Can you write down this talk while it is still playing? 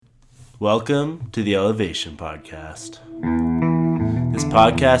Welcome to the Elevation Podcast. This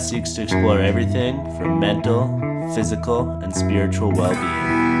podcast seeks to explore everything from mental, physical, and spiritual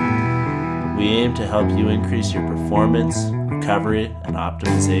well-being. We aim to help you increase your performance, recovery, and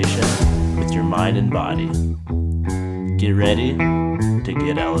optimization with your mind and body. Get ready to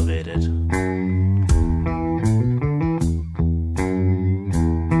get elevated.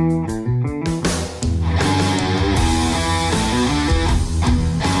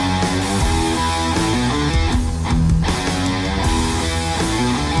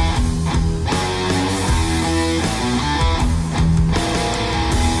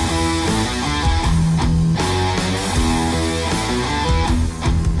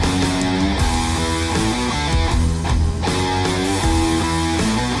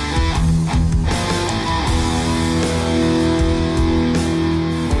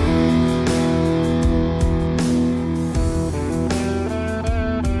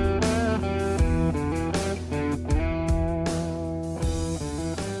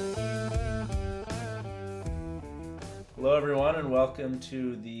 Hello everyone and welcome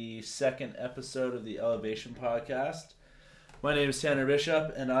to the second episode of the Elevation Podcast. My name is Tanner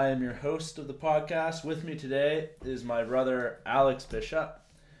Bishop and I am your host of the podcast. With me today is my brother Alex Bishop.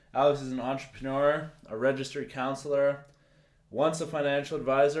 Alex is an entrepreneur, a registered counselor, once a financial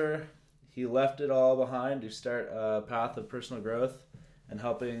advisor. He left it all behind to start a path of personal growth and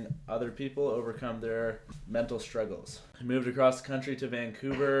helping other people overcome their mental struggles. He moved across the country to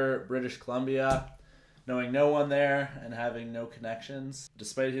Vancouver, British Columbia, knowing no one there and having no connections.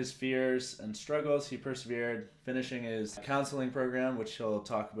 Despite his fears and struggles, he persevered, finishing his counseling program, which he'll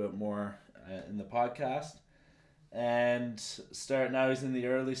talk about more in the podcast. And now he's in the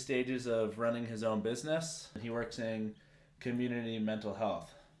early stages of running his own business. He works in community mental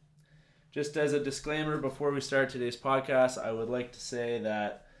health. Just as a disclaimer before we start today's podcast, I would like to say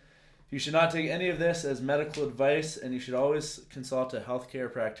that you should not take any of this as medical advice, and you should always consult a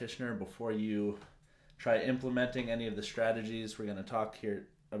healthcare practitioner before you try implementing any of the strategies we're going to talk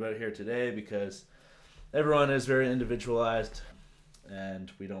about here today, because everyone is very individualized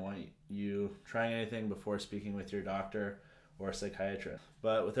and we don't want you trying anything before speaking with your doctor or psychiatrist.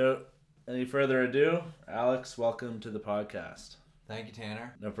 But without any further ado, Alex, welcome to the podcast. Thank you,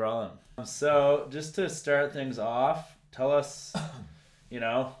 Tanner. No problem. So just to start things off, tell us,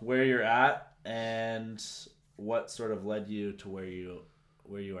 where you're at and what sort of led you to where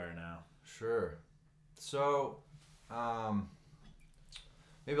you are now. Sure. So,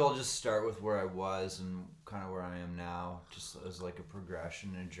 maybe I'll just start with where I was and kind of where I am now, just as like a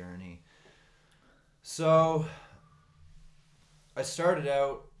progression and a journey. So, I started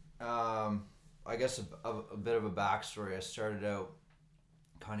out, I guess a bit of a backstory. I started out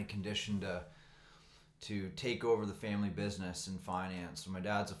kind of conditioned to take over the family business and finance. So my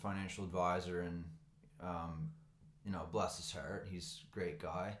dad's a financial advisor and, bless his heart, he's a great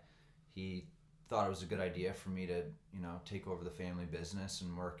guy. He thought it was a good idea for me to, take over the family business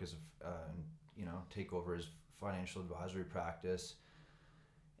and work as take over his financial advisory practice.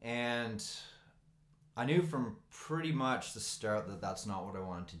 And I knew from pretty much the start that that's not what I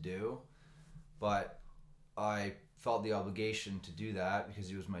wanted to do, but I felt the obligation to do that because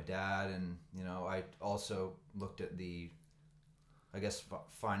he was my dad. And, I also looked at the,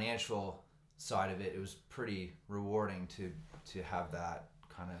 financial side of it. It was pretty rewarding to have that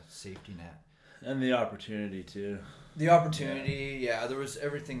kind of safety net. And the opportunity too. The opportunity, yeah, there was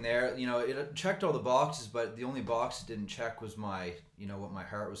everything there. It checked all the boxes, but the only box it didn't check was my, what my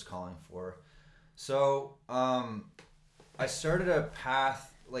heart was calling for. So, I started a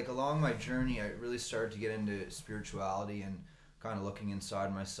path, along my journey, I really started to get into spirituality and kind of looking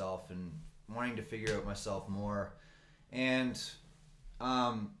inside myself and wanting to figure out myself more. And,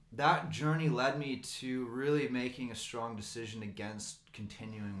 that journey led me to really making a strong decision against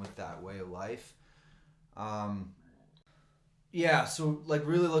continuing with that way of life. So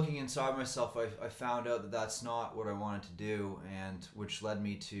really looking inside myself, I found out that that's not what I wanted to do, and which led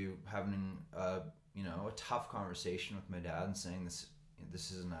me to having a tough conversation with my dad and saying this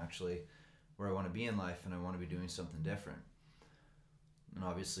isn't actually where I want to be in life, and I want to be doing something different. And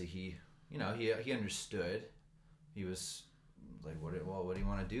obviously he understood. He was like, what do you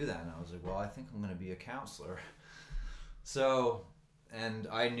want to do then? And I was like, well, I think I'm going to be a counselor. So, and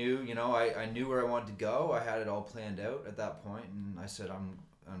I knew, I knew where I wanted to go. I had it all planned out at that point, and I said, I'm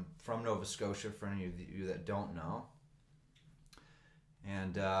from Nova Scotia, for any of you that don't know.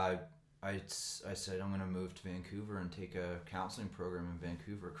 And I said, I'm going to move to Vancouver and take a counseling program in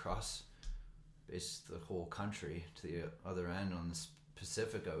Vancouver across basically the whole country to the other end on this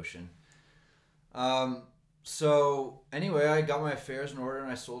Pacific Ocean. So anyway, I got my affairs in order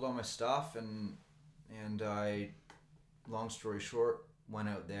and I sold all my stuff and I, long story short, went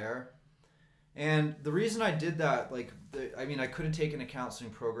out there. And the reason I did that, I could have taken a counseling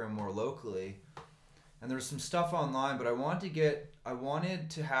program more locally, and there was some stuff online, but I wanted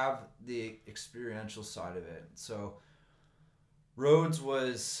to have the experiential side of it. So Rhodes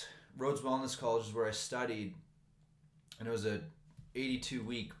Wellness College is where I studied, and it was a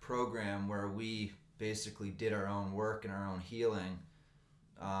 82-week program where we basically did our own work and our own healing,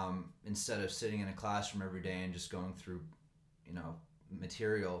 instead of sitting in a classroom every day and just going through,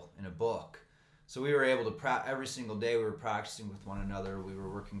 material in a book. So we were able to every single day we were practicing with one another. We were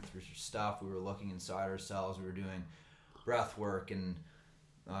working through stuff. We were looking inside ourselves. We were doing breath work, and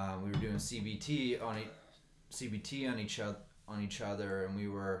we were doing CBT on each other, and we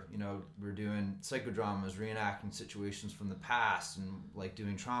were doing psychodramas, reenacting situations from the past, and like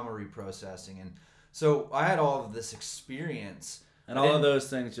doing trauma reprocessing. And so I had all of this experience, and all of those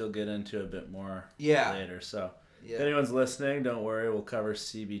things you'll get into a bit more later. So if anyone's listening, don't worry, we'll cover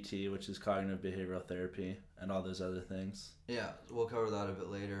CBT, which is cognitive behavioral therapy, and all those other things. Yeah, we'll cover that a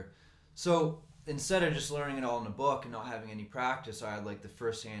bit later. So instead of just learning it all in a book and not having any practice, I had like the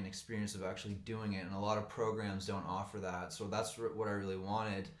first-hand experience of actually doing it, and a lot of programs don't offer that. So that's what I really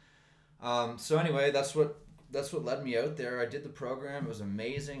wanted. So anyway, that's what led me out there. I did the program. It was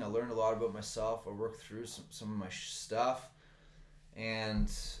amazing. I learned a lot about myself. I worked through some of my stuff, and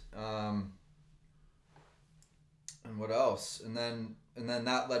what else? And then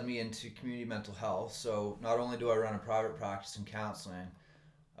that led me into community mental health. So not only do I run a private practice in counseling,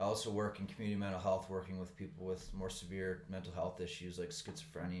 I also work in community mental health, working with people with more severe mental health issues like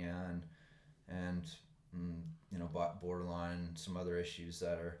schizophrenia and borderline and some other issues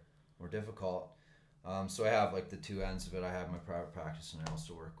that are more difficult. So I have like the two ends of it. I have my private practice, and I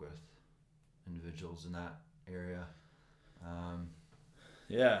also work with individuals in that area. So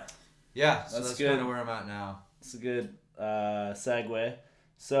that's kind of where I'm at now. It's a good segue.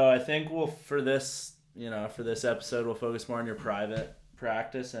 So I think for this episode, we'll focus more on your private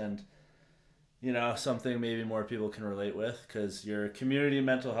practice and, something maybe more people can relate with, because your community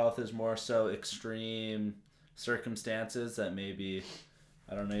mental health is more so extreme circumstances that maybe,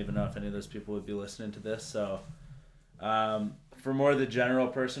 I don't even know if any of those people would be listening to this. So for more the general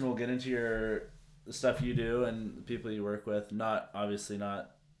person, we'll get into the stuff you do and the people you work with, not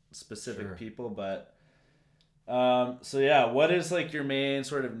specific people, but what is like your main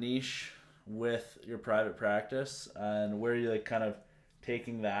sort of niche with your private practice, and where are you like kind of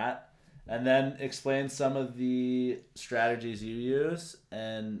taking that, and then explain some of the strategies you use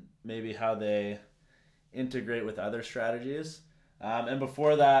and maybe how they integrate with other strategies. And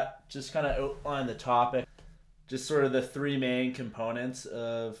before that, just kind of outline the topic, just sort of the three main components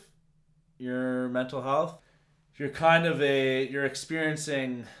of your mental health. You're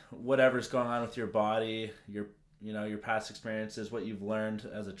experiencing whatever's going on with your body, your past experiences, what you've learned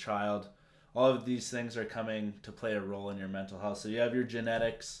as a child. All of these things are coming to play a role in your mental health. So you have your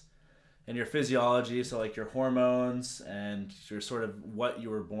genetics and your physiology, so like your hormones and your sort of what you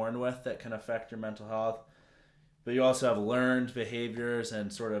were born with that can affect your mental health. But you also have learned behaviors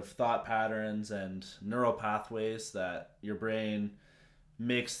and sort of thought patterns and neural pathways that your brain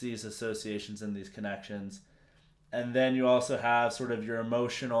makes these associations and these connections. And then you also have sort of your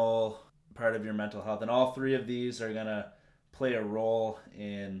emotional part of your mental health. And all three of these are going to play a role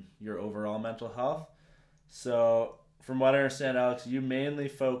in your overall mental health. So from what I understand, Alex, you mainly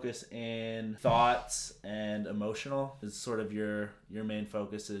focus in thoughts and emotional. Is sort of your main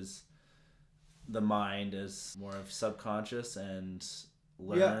focus is the mind is more of subconscious and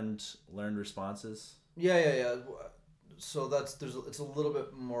learned responses. Yeah. So it's a little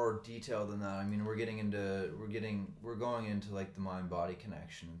bit more detailed than that. I mean, we're going into like the mind body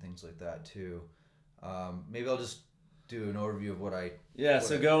connection and things like that too. Maybe I'll just do an overview of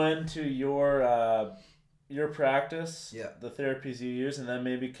go into your practice, the therapies you use, and then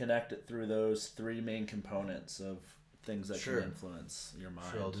maybe connect it through those three main components of things that can influence your mind.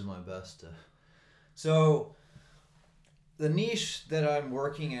 Sure, I'll do my best. So the niche that I'm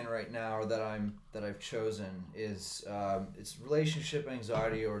working in right now, or that I've chosen, is it's relationship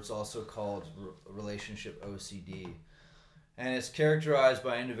anxiety, or it's also called relationship OCD, and it's characterized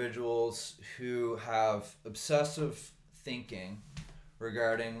by individuals who have obsessive thinking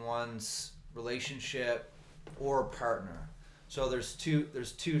regarding one's relationship or partner. So there's two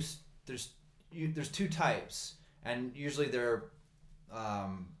types, and usually they're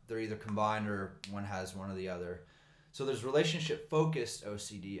either combined or one has one or the other. So there's relationship focused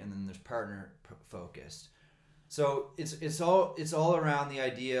OCD, and then there's partner focused. So it's all around the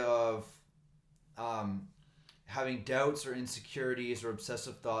idea of having doubts or insecurities or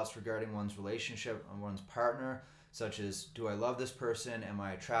obsessive thoughts regarding one's relationship and one's partner, such as, do I love this person? Am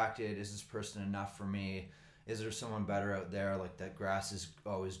I attracted? Is this person enough for me? Is there someone better out there? Like that grass is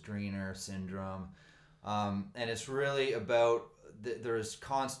always greener syndrome. And it's really about, there's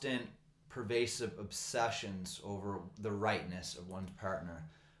constant pervasive obsessions over the rightness of one's partner,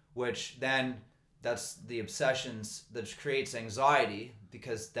 which then that's the obsessions that creates anxiety,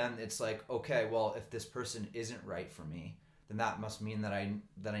 because then it's like, okay, well, if this person isn't right for me, then that must mean that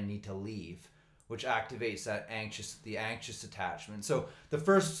I need to leave, which activates that anxious attachment. So the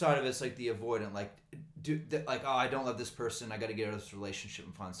first side of it's like the avoidant, oh, I don't love this person, I got to get out of this relationship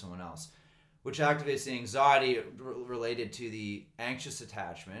and find someone else, which activates the anxiety related to the anxious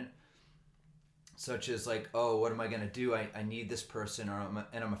attachment, such as like, oh, what am I going to do? I need this person,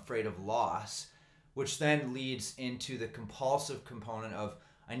 and I'm afraid of loss, which then leads into the compulsive component of,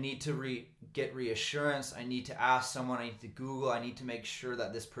 I need to get reassurance, I need to ask someone, I need to Google, I need to make sure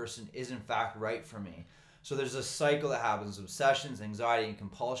that this person is in fact right for me. So there's a cycle that happens, obsessions, anxiety, and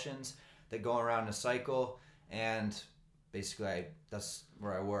compulsions that go around a cycle, and basically that's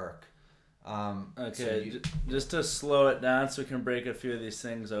where I work. Okay, just to slow it down so we can break a few of these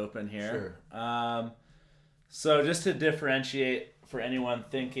things open here. Sure. So just to differentiate for anyone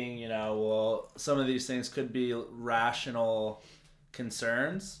thinking, well, some of these things could be rational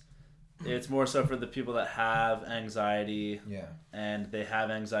concerns. It's more so for the people that have anxiety, and they have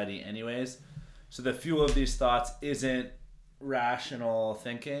anxiety anyways. So the fuel of these thoughts isn't rational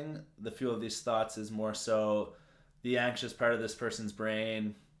thinking. The fuel of these thoughts is more so the anxious part of this person's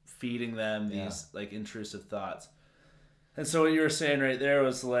brain feeding them these like intrusive thoughts. And so what you were saying right there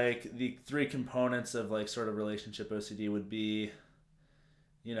was like the three components of like sort of relationship OCD would be,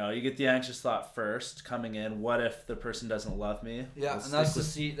 you get the anxious thought first coming in. What if the person doesn't love me? Yeah, and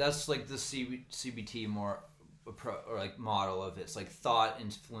that's like the CBT more or like model of it. It's like thought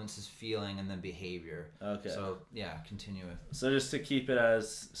influences feeling and then behavior. Okay. So yeah, continue it. So just to keep it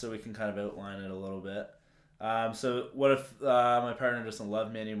so we can kind of outline it a little bit. So what if my partner doesn't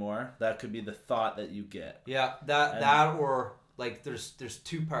love me anymore? That could be the thought that you get. Yeah, that or like there's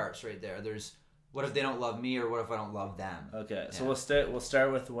two parts right there. There's what if they don't love me, or what if I don't love them? Okay, so we'll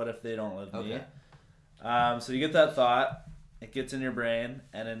start with what if they don't love me. Okay. So you get that thought, it gets in your brain,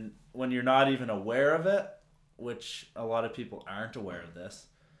 and then when you're not even aware of it, which a lot of people aren't aware of this,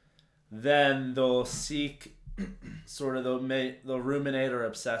 then they'll seek they'll ruminate or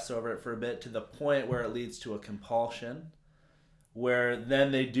obsess over it for a bit to the point where it leads to a compulsion, where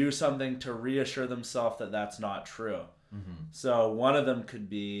then they do something to reassure themselves that that's not true. Mm-hmm. So one of them could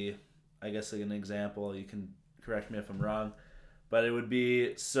be, I guess like an example, you can correct me if I'm wrong, but it would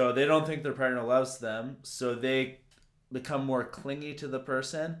be, so they don't think their partner loves them, so they become more clingy to the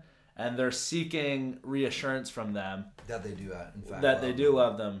person, and they're seeking reassurance from them that they do that, in fact, that they do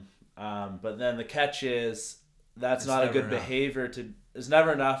love them. But then the catch is that's not a good behavior it's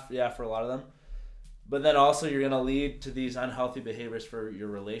never enough, for a lot of them. But then also you're going to lead to these unhealthy behaviors for your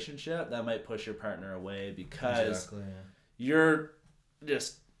relationship that might push your partner away because you're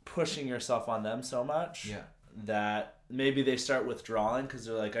just pushing yourself on them so much that maybe they start withdrawing because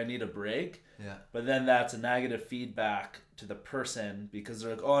they're like, I need a break. Yeah. But then that's a negative feedback to the person because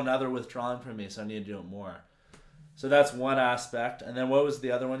they're like, oh, now they're withdrawing from me, so I need to do it more. So that's one aspect. And then what was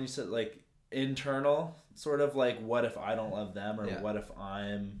the other one you said? Like internal, sort of like, what if I don't love them, or what if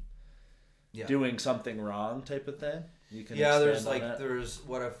I'm doing something wrong type of thing? You can there's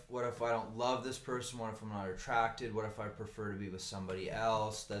what if I don't love this person? What if I'm not attracted? What if I prefer to be with somebody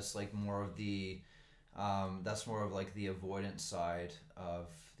else? That's like more of the like the avoidance side of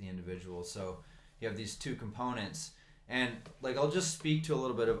the individual. So you have these two components, and like I'll just speak to a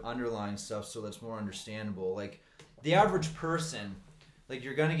little bit of underlying stuff so that's more understandable. Like the average person, like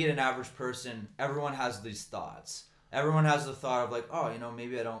you're gonna get an average person. Everyone has these thoughts. Everyone has the thought of like, oh,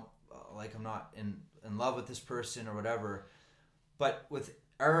 maybe I don't I'm not in love with this person or whatever. But with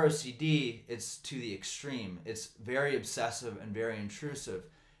our OCD, it's to the extreme. It's very obsessive and very intrusive.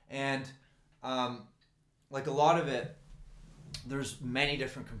 And like a lot of it, there's many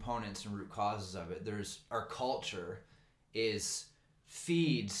different components and root causes of it. There's our culture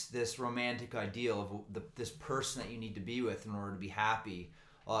feeds this romantic ideal of this person that you need to be with in order to be happy.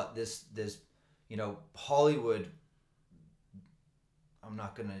 This Hollywood. I'm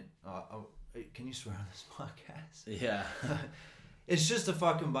not gonna. Can you swear on this podcast? Yeah. It's just a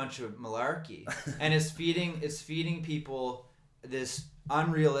fucking bunch of malarkey, and it's feeding people this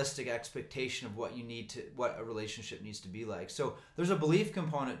unrealistic expectation of what a relationship needs to be like. So there's a belief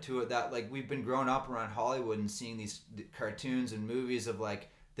component to it that like we've been growing up around Hollywood and seeing these cartoons and movies of like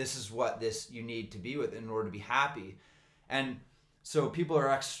this is what you need to be with in order to be happy. And so people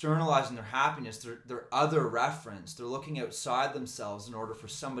are externalizing their happiness, their other reference. They're looking outside themselves in order for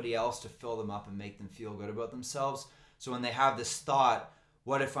somebody else to fill them up and make them feel good about themselves. So when they have this thought,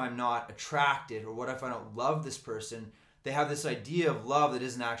 what if I'm not attracted, or what if I don't love this person? They have this idea of love that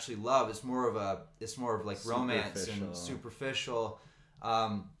isn't actually love. It's more of like romance and superficial.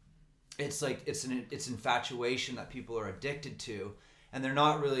 It's infatuation that people are addicted to, and they're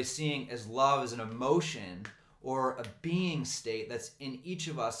not really seeing as love as an emotion or a being state that's in each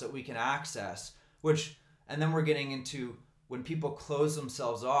of us that we can access. And then we're getting into when people close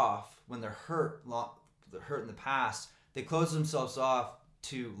themselves off when they're hurt in the past. They close themselves off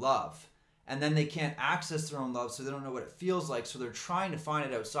to love. And then they can't access their own love, so they don't know what it feels like. So they're trying to find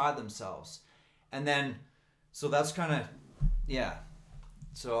it outside themselves. And then, so that's kind of, yeah.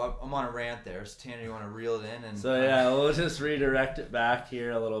 So I'm on a rant there. So Tanner, you want to reel it in? So yeah, we'll just redirect it back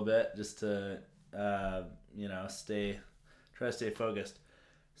here a little bit just to, try to stay focused.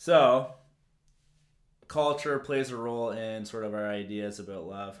 So culture plays a role in sort of our ideas about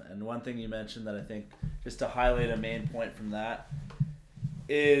love. And one thing you mentioned that I think, just to highlight a main point from that,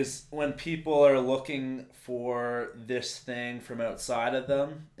 is when people are looking for this thing from outside of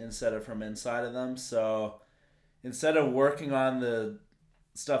them instead of from inside of them. So instead of working on the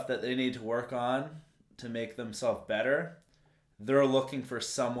stuff that they need to work on to make themselves better, they're looking for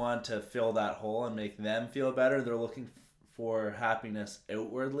someone to fill that hole and make them feel better. They're looking for happiness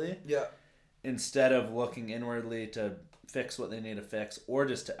outwardly. Yeah. Instead of looking inwardly to fix what they need to fix, or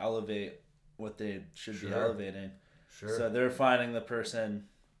just to elevate what they should be elevating. Sure. So they're finding the person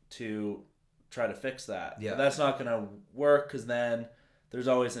to try to fix that. Yeah. But that's not going to work, because then there's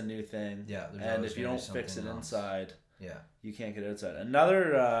always a new thing. Yeah. And if you don't fix it inside, yeah, you can't get outside.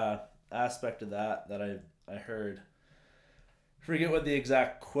 Another aspect of that I heard, forget what the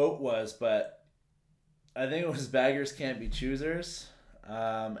exact quote was, but I think it was beggars can't be choosers.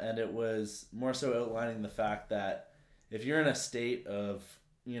 And it was more so outlining the fact that if you're in a state of,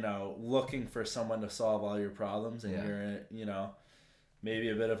 looking for someone to solve all your problems, and you're, maybe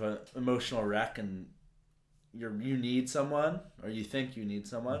a bit of an emotional wreck, and you need someone, or you think you need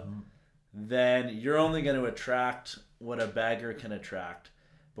someone, then you're only going to attract what a beggar can attract.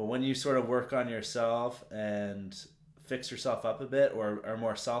 But when you sort of work on yourself and fix yourself up a bit, or are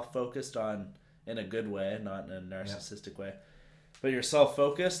more self-focused in a good way, not in a narcissistic way, but you're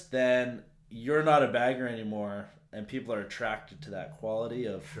self-focused, then you're not a beggar anymore. And people are attracted to that quality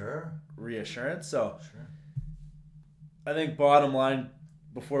of reassurance. So I think bottom line,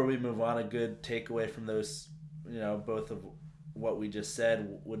 before we move on, a good takeaway from those, both of what we just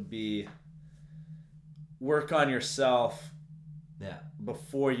said would be work on yourself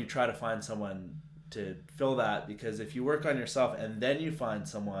before you try to find someone to fill that. Because if you work on yourself and then you find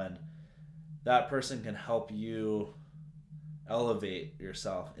someone, that person can help you elevate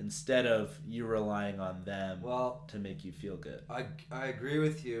yourself instead of you relying on them to make you feel good. I agree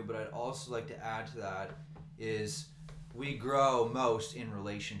with you, but I'd also like to add to that is we grow most in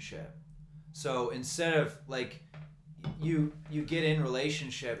relationship. So instead of like you get in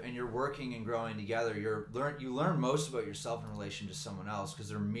relationship and you're working and growing together, you learn most about yourself in relation to someone else, because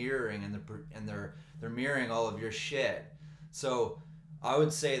they're mirroring and they're mirroring all of your shit. So I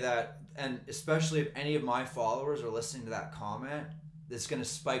would say that, and especially if any of my followers are listening to that comment, it's going to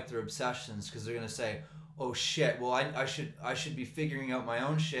spike their obsessions, because they're going to say, oh shit, well I should be figuring out my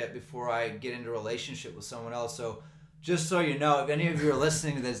own shit before I get into a relationship with someone else. So just so you know, if any of you are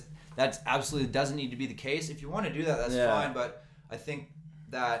listening to this, that absolutely doesn't need to be the case. If you want to do that, that's fine. But I think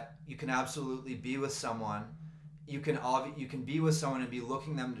that you can absolutely be with someone. You can be with someone and be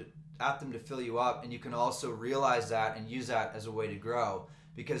looking at them to fill you up, and you can also realize that and use that as a way to grow,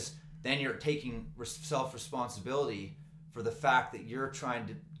 because then you're taking self-responsibility for the fact that you're trying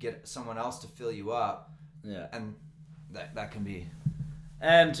to get someone else to fill you up. Yeah. And that can be.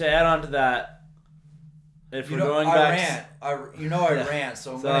 And to add on to that, if we're going back, I rant,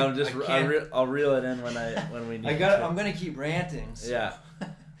 so I'll reel it in when we need. I'm gonna keep ranting. So. Yeah.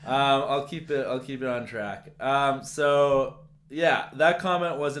 I'll keep it on track. So yeah, that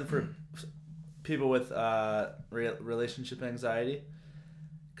comment wasn't for people with relationship anxiety,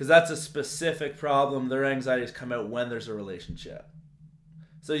 because that's a specific problem. Their anxieties come out when there's a relationship.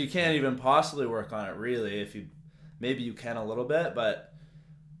 So you can't even possibly work on it, really. Maybe you can a little bit, but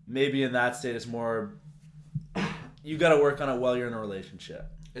maybe in that state it's more, you got to work on it while you're in a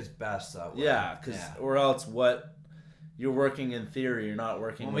relationship. It's best that way. Yeah, or else you're working in theory, you're not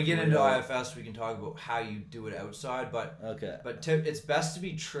working. When we get into IFS, we can talk about how you do it outside, but it's best to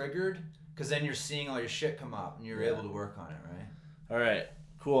be triggered, because then you're seeing all your shit come up and you're able to work on it, right? All right.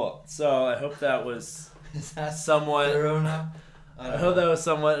 Cool. So I hope that was Is that somewhat. thorough now? I hope that was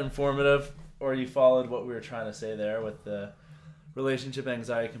somewhat informative, or you followed what we were trying to say there with the relationship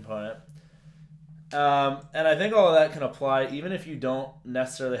anxiety component. And I think all of that can apply even if you don't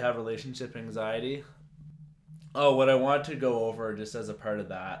necessarily have relationship anxiety. Oh, what I want to go over just as a part of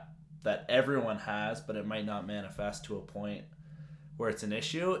that everyone has, but it might not manifest to a point where it's an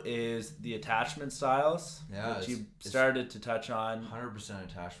issue, is the attachment styles, which you started to touch on. 100%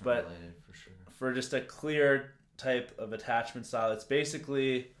 attachment related, for sure. For just a clear type of attachment style, it's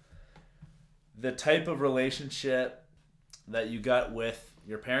basically the type of relationship that you got with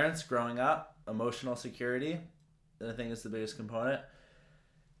your parents growing up. Emotional security, and I think is the biggest component,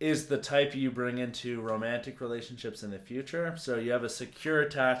 is the type you bring into romantic relationships in the future. So you have a secure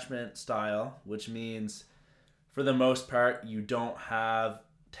attachment style, which means for the most part you don't have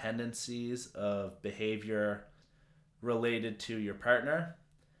tendencies of behavior related to your partner.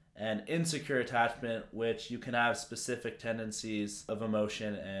 And insecure attachment, which you can have specific tendencies of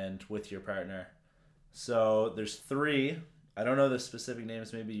emotion and with your partner. So there's 3. I don't know the specific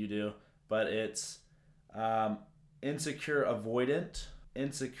names, maybe you do. But it's insecure avoidant,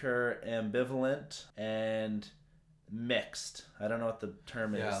 insecure ambivalent, and mixed. I don't know what the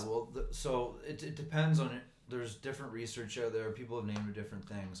term is. Yeah, well, so it depends on it. There's different research out there. People have named it different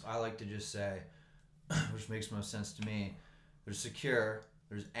things. I like to just say, which makes most sense to me, there's secure,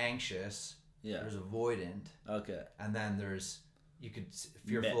 there's anxious, there's avoidant. Okay. And then there's,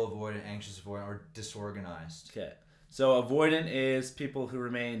 fearful avoidant, anxious avoidant, or disorganized. Okay. So avoidant is people who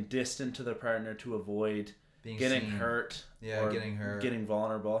remain distant to their partner to avoid getting hurt or getting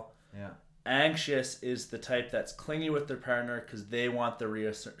vulnerable. Yeah. Anxious is the type that's clingy with their partner because they want the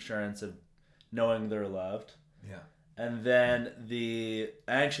reassurance of knowing they're loved. Yeah. And then the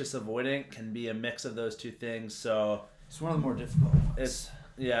anxious avoidant can be a mix of those two things. So it's one of the more difficult ones. It's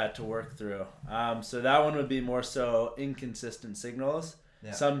to work through. So that one would be more so inconsistent signals.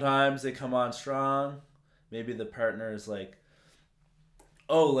 Yeah. Sometimes they come on strong. Maybe the partner is like,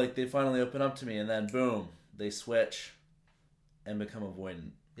 oh, like they finally open up to me, and then boom, they switch and become avoidant.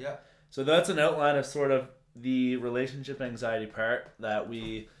 Yeah. So that's an outline of sort of the relationship anxiety part that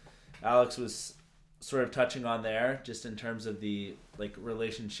Alex was sort of touching on there, just in terms of the like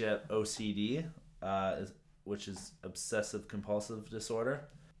relationship OCD, which is obsessive compulsive disorder.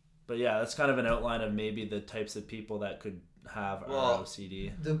 But yeah, that's kind of an outline of maybe the types of people that could have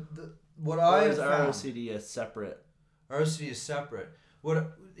ROCD. Is ROCD a separate? ROCD is separate.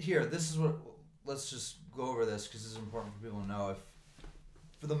 Let's just go over this because it's important for people to know. If,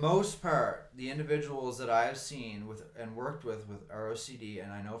 for the most part, the individuals that I have seen and worked with ROCD,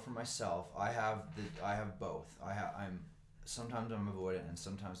 and I know for myself, I have both. Sometimes I'm avoidant and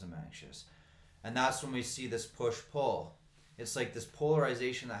sometimes I'm anxious, and that's when we see this push-pull. It's like this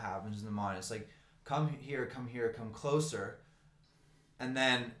polarization that happens in the mind. It's like, come here, come closer, and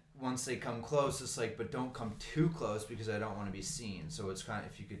then once they come close, it's like, but don't come too close because I don't want to be seen. So it's kind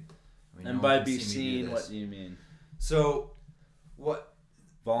of, if you could... and by be seen, what do you mean? So,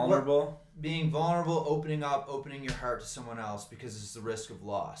 vulnerable? Being vulnerable, opening your heart to someone else because it's the risk of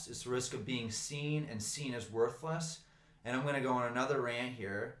loss. It's the risk of being seen and seen as worthless. And I'm going to go on another rant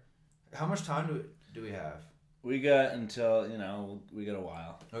here. How much time do we have? We got until, we got a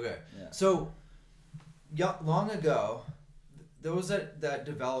while. Okay. Yeah. So, long ago... those that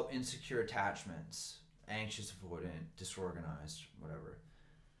develop insecure attachments, anxious, avoidant, disorganized, whatever,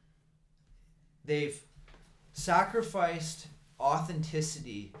 they've sacrificed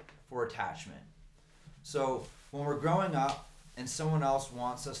authenticity for attachment. So when we're growing up and someone else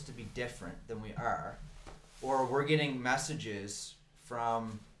wants us to be different than we are, or we're getting messages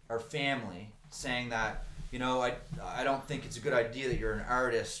from our family saying that, I don't think it's a good idea that you're an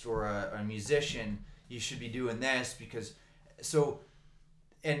artist or a musician, you should be doing this because... So,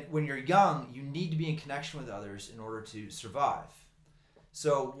 and when you're young, you need to be in connection with others in order to survive.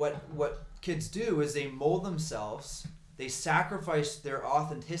 So what kids do is they mold themselves, they sacrifice their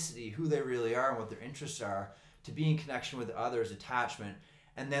authenticity, who they really are and what their interests are, to be in connection with others, attachment,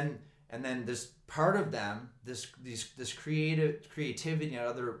 and then this part of them, this creativity and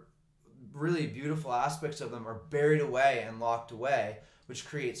other really beautiful aspects of them are buried away and locked away, which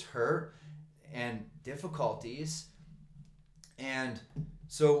creates hurt and difficulties. And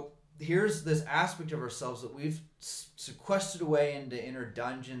so here's this aspect of ourselves that we've sequestered away into inner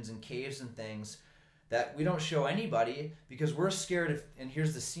dungeons and caves and things that we don't show anybody because we're scared and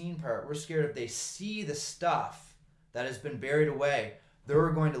here's the scene part, we're scared if they see the stuff that has been buried away,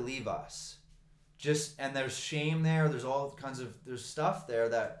 they're going to leave us. And there's shame there, there's all kinds of, there's stuff there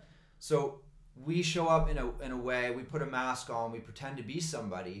that, so we show up in a way, we put a mask on, we pretend to be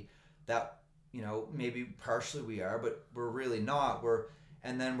somebody that, you know, maybe partially we are, but we're really not.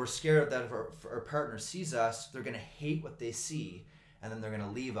 And then we're scared that if our partner sees us, they're going to hate what they see, and then they're going to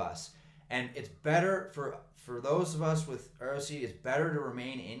leave us. And it's better for those of us with ROC, it's better to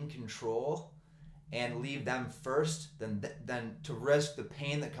remain in control and leave them first than to risk the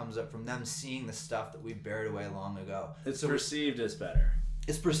pain that comes up from them seeing the stuff that we buried away long ago. It's perceived as better.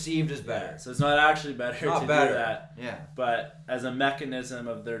 It's perceived as better. Yeah, so it's not actually better to do that. Yeah. But as a mechanism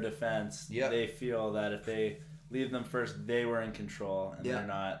of their defense, Yep. they feel that if they leave them first, they were in control, and they're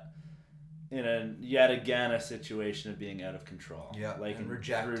not in yet again a situation of being out of control. Yeah. Like and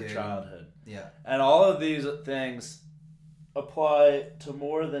rejected through childhood. Yeah. And all of these things apply to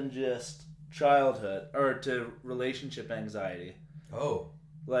more than just childhood or to relationship anxiety. Oh.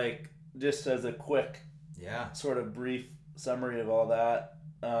 Like, just as a quick sort of brief summary of all that.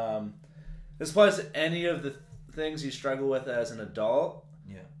 This applies to any of the things you struggle with as an adult.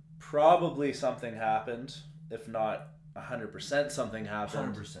 Yeah. Probably something happened, if not 100% something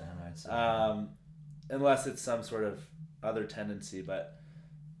happened. 100%, I'd say. Unless it's some sort of other tendency, but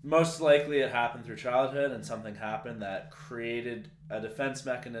most likely it happened through childhood, and something happened that created a defense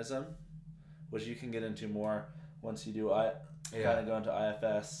mechanism, which you can get into more once you do kind of go into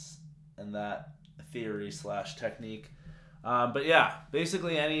IFS and that theory/technique. But yeah,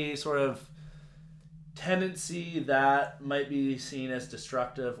 basically any sort of tendency that might be seen as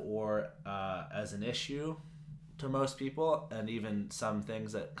destructive or as an issue to most people, and even some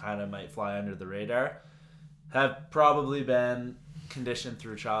things that kind of might fly under the radar, have probably been conditioned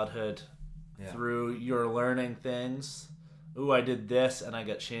through childhood, through your learning things. Ooh, I did this and I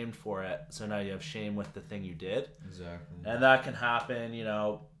got shamed for it, so now you have shame with the thing you did. Exactly. And that can happen, you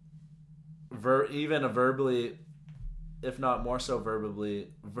know, even verbally, if not more so verbally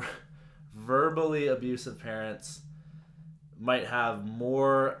abusive parents might have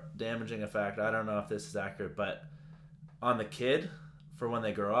more damaging effect. I don't know if this is accurate, but on the kid for when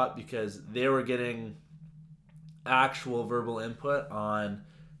they grow up, because they were getting actual verbal input on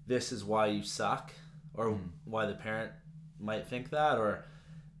this is why you suck, or why the parent might think that, or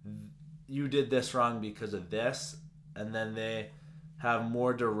you did this wrong because of this, and then they have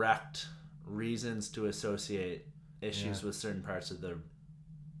more direct reasons to associate issues with certain parts of their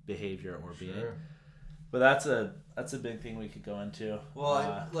behavior or being. But that's a big thing we could go into.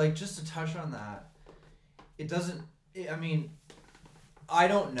 Well, like, just to touch on that, I mean, I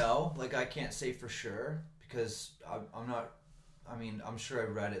don't know, like, I can't say for sure, because I'm sure I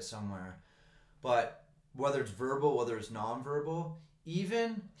read it somewhere, but whether it's verbal, whether it's nonverbal,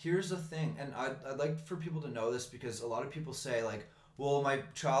 even, here's the thing, and I'd like for people to know this, because a lot of people say, like, well, my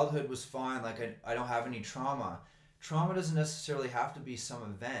childhood was fine, like, I don't have any trauma. Trauma doesn't necessarily have to be some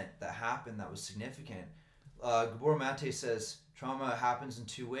event that happened that was significant. Gabor Mate says trauma happens in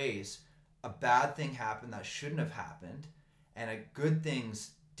two ways. A bad thing happened that shouldn't have happened, and a good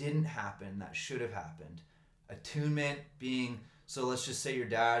things didn't happen that should have happened. Attunement being, so let's just say your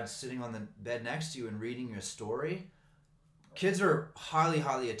dad's sitting on the bed next to you and reading you a story. Kids are highly,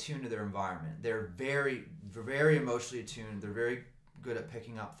 highly attuned to their environment. They're very, very emotionally attuned. They're very good at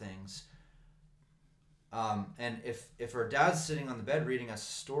picking up things. And if our dad's sitting on the bed reading us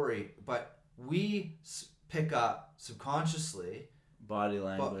a story, but we pick up subconsciously body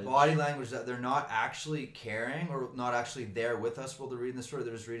language that they're not actually caring or not actually there with us while they're reading the story,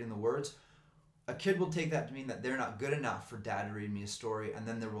 they're just reading the words, a kid will take that to mean that they're not good enough for dad to read me a story, and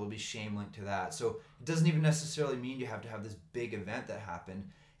then there will be shame linked to that. So it doesn't even necessarily mean you have to have this big event that happened.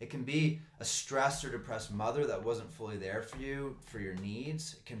 It can be a stressed or depressed mother that wasn't fully there for you, for your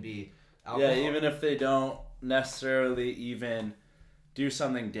needs. It can be alcohol. Yeah, even if they don't necessarily even do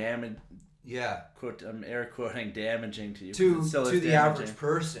something quote, I'm air quoting, damaging to you. To the average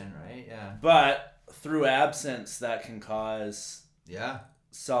person, right? Yeah. But through absence, that can cause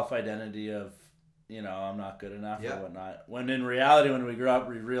self-identity of, you know, I'm not good enough or whatnot. When in reality, when we grow up,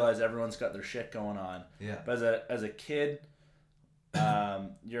 we realize everyone's got their shit going on. Yeah. But as a kid,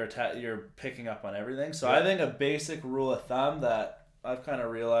 you're picking up on everything. So I think a basic rule of thumb that I've kind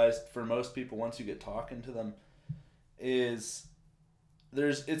of realized for most people once you get talking to them is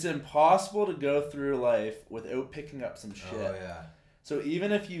it's impossible to go through life without picking up some shit. Oh, yeah. So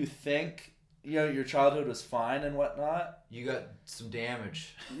even if you think, you know, your childhood was fine and whatnot, you got some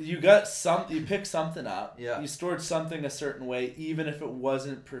damage. You picked something up. Yeah. You stored something a certain way, even if it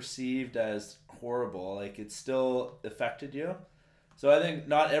wasn't perceived as horrible. Like, it still affected you. So I think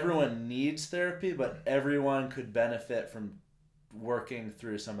not everyone needs therapy, but everyone could benefit from working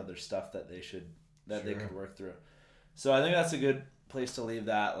through some of their stuff that they could work through. So I think that's a good place to leave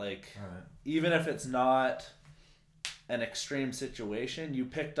that. Like, even if it's not an extreme situation, you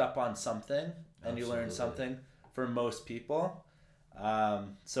picked up on something and you learned something for most people.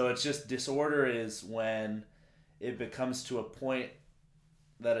 So it's just disorder is when it becomes to a point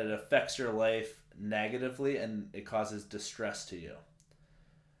that it affects your life negatively and it causes distress to you.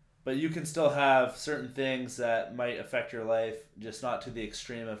 But you can still have certain things that might affect your life, just not to the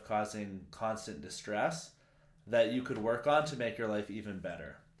extreme of causing constant distress, that you could work on to make your life even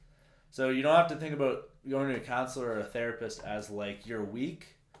better. So you don't have to think about going to a counselor or a therapist as like you're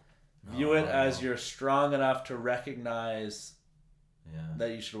weak. View it as you're strong enough to recognize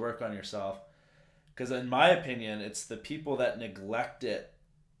that you should work on yourself. Because in my opinion, it's the people that neglect it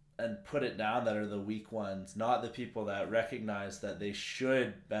and put it down that are the weak ones, not the people that recognize that they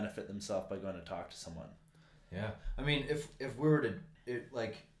should benefit themselves by going to talk to someone. Yeah. I mean, if we were to,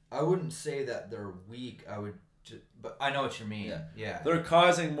 I wouldn't say that they're weak. I would but I know what you mean. Yeah. They're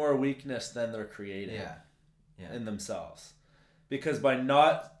causing more weakness than they're creating in themselves. Because by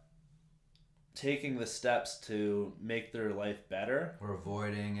not taking the steps to make their life better, or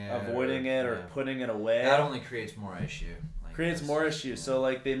avoiding it or putting it away, that only creates more issue. So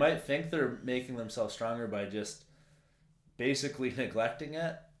like they might think they're making themselves stronger by just basically neglecting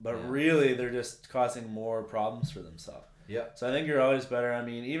it, but really they're just causing more problems for themselves. Yeah. So I think you're always better. I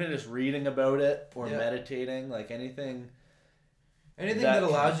mean, even just reading about it or meditating, like anything that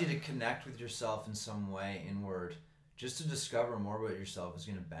allows you to connect with yourself in some way inward, just to discover more about yourself, is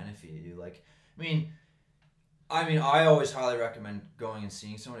going to benefit you. Like, I mean, I always highly recommend going and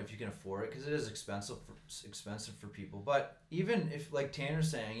seeing someone if you can afford it, because it is expensive for people. But even if, like Tanner's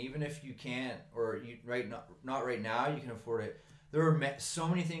saying, even if you can't, or you not right now, you can afford it. There are so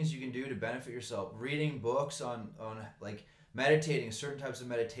many things you can do to benefit yourself. Reading books on like meditating, certain types of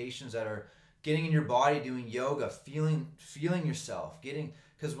meditations that are getting in your body, doing yoga, feeling yourself,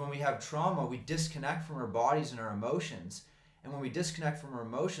 because when we have trauma, we disconnect from our bodies and our emotions. And when we disconnect from our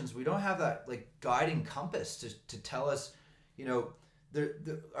emotions, we don't have that like guiding compass to tell us,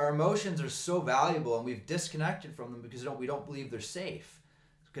 our emotions are so valuable, and we've disconnected from them because we don't believe they're safe.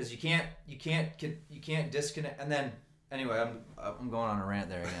 Because you can't disconnect. And then anyway, I'm going on a rant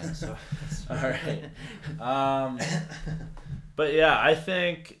there again. So all right. But yeah, I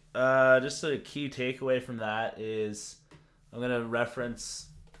think just a key takeaway from that is I'm gonna reference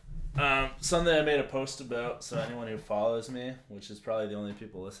something I made a post about, so anyone who follows me, which is probably the only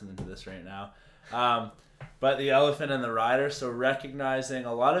people listening to this right now, but the elephant and the rider. So recognizing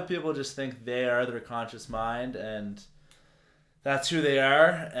a lot of people just think they are their conscious mind and that's who they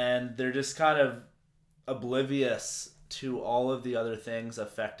are, and they're just kind of oblivious to all of the other things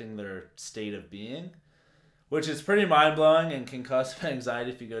affecting their state of being, which is pretty mind-blowing and can cause some anxiety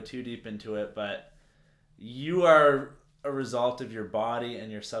if you go too deep into it. But you are a result of your body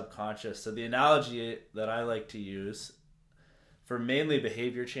and your subconscious. So the analogy that I like to use for mainly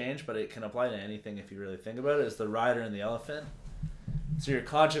behavior change, but it can apply to anything if you really think about it, is the rider and the elephant. So your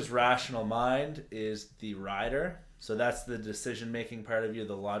conscious rational mind is the rider. So that's the decision-making part of you,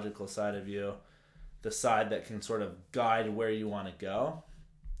 the logical side of you, the side that can sort of guide where you want to go.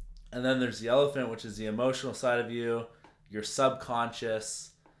 And then there's the elephant, which is the emotional side of you, your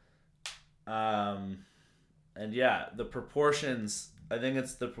subconscious. And yeah, the proportions, I think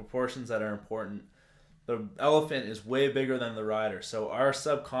it's the proportions that are important. The elephant is way bigger than the rider. So our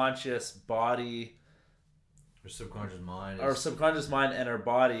subconscious body, our subconscious mind and our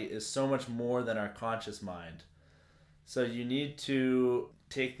body is so much more than our conscious mind. So you need to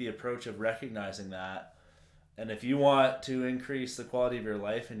take the approach of recognizing that. And if you want to increase the quality of your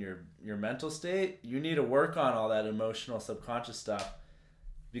life and your mental state, you need to work on all that emotional subconscious stuff,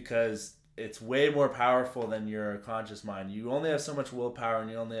 because it's way more powerful than your conscious mind. You only have so much willpower, and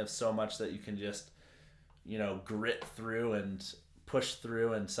you only have so much that you can just, grit through and push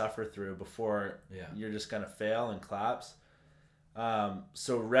through and suffer through before you're just going to fail and collapse.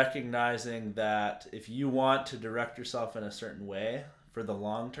 So recognizing that if you want to direct yourself in a certain way for the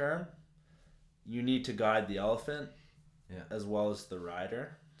long term, you need to guide the elephant as well as the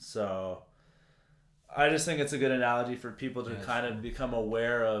rider. So I just think it's a good analogy for people to kind of become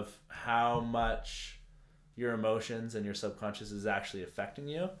aware of how much your emotions and your subconscious is actually affecting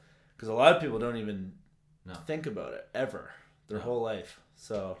you. Because a lot of people don't even think about it ever, their whole life.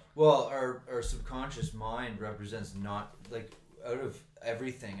 So our subconscious mind represents not like out of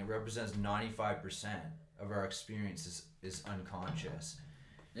everything, it represents 95% of our experience is unconscious.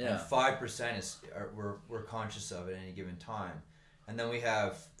 Yeah. And 5% is we're conscious of at any given time. And then we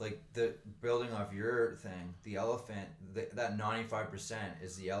have like the building off your thing, the elephant, that 95%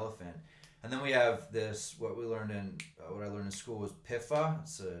 is the elephant. And then we have this, what I learned in school was PIFA.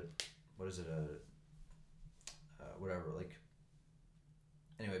 It's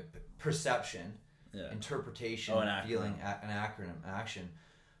perception, interpretation, feeling, an acronym, action.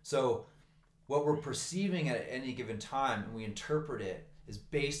 So what we're perceiving at any given time and we interpret it is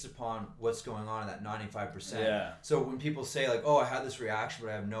based upon what's going on in that 95%. Yeah. So when people say like, oh, I had this reaction,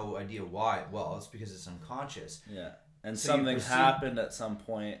 but I have no idea why. Well, it's because it's unconscious. Yeah. And so something happened at some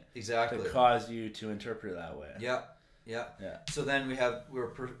point exactly to cause you to interpret it that way. Yeah. So then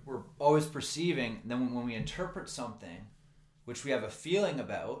we're always perceiving. And then when we interpret something, which we have a feeling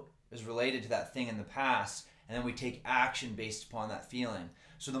about, is related to that thing in the past, and then we take action based upon that feeling.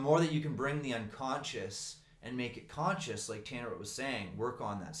 So the more that you can bring the unconscious and make it conscious, like Tanner was saying, work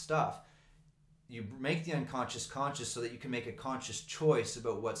on that stuff. You make the unconscious conscious so that you can make a conscious choice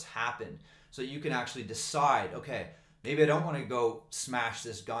about what's happened. So you can actually decide, okay, maybe I don't want to go smash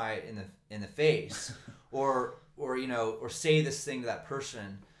this guy in the face, or say this thing to that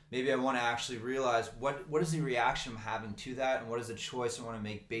person. Maybe I want to actually realize what is the reaction I'm having to that, and what is the choice I want to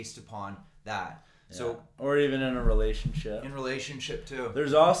make based upon that. Yeah. So, or even in a relationship. In relationship too.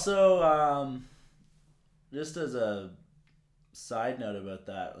 There's also, just as a side note about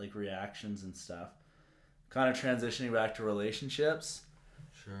that, like reactions and stuff, kind of transitioning back to relationships.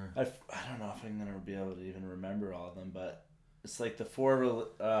 Sure. I don't know if I'm gonna be able to even remember all of them, but it's like the four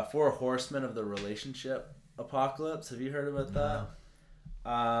horsemen of the relationship apocalypse. Have you heard about that?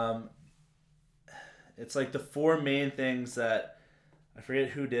 No. It's like the four main things that, I forget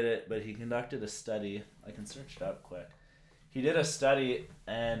who did it, but he conducted a study. I can search it up quick. He did a study,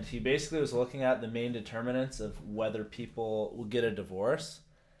 and he basically was looking at the main determinants of whether people will get a divorce.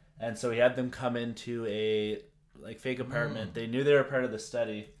 And so he had them come into a fake apartment. They knew they were part of the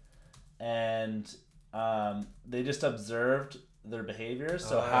study, and they just observed their behavior.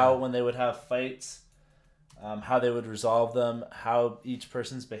 So how when they would have fights, how they would resolve them, how each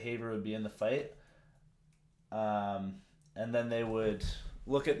person's behavior would be in the fight. And then they would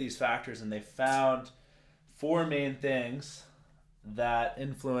look at these factors, and they found four main things that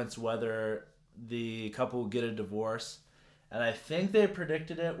influence whether the couple would get a divorce. And I think they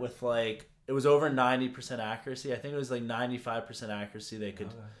predicted it with it was over 90% accuracy. I think it was 95% accuracy they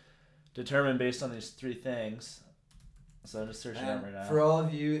could determine based on these three things. So I'm just searching up right now. For all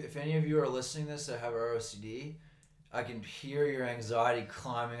of you, if any of you are listening to this that have ROCD, I can hear your anxiety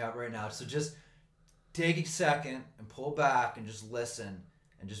climbing up right now. So just take a second and pull back and just listen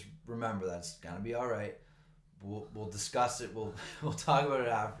and just remember that's gonna be all right. We'll discuss it. We'll talk about it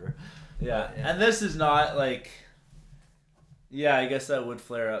after. Yeah. And this is not I guess that would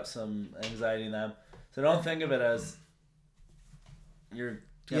flare up some anxiety in them. So don't think of it as you're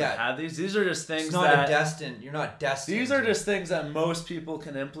gonna have these. These are just things you're not destined. These are just things that most people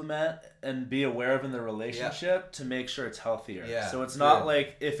can implement and be aware of in their relationship to make sure it's healthier. Yeah. So it's not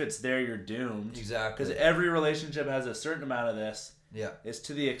like if it's there, you're doomed. Exactly. Because every relationship has a certain amount of this. Yeah. It's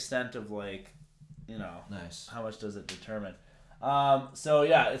to the extent of nice. How much does it determine?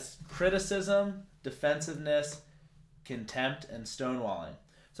 It's criticism, defensiveness, contempt, and stonewalling.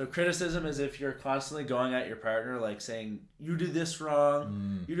 So criticism is if you're constantly going at your partner, saying, you do this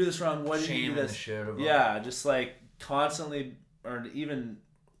wrong, you do this wrong, what did you do this? Shit about. Yeah, just constantly, or even,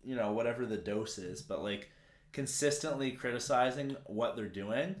 whatever the dose is, but consistently criticizing what they're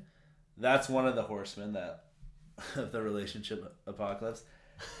doing. That's one of the horsemen of the relationship apocalypse.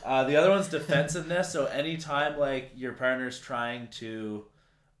 The other one's defensiveness. So anytime your partner's trying to,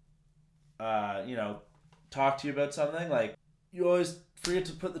 talk to you about something, you always forget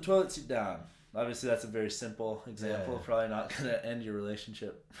to put the toilet seat down. Obviously, that's a very simple example. Yeah. Probably not going to end your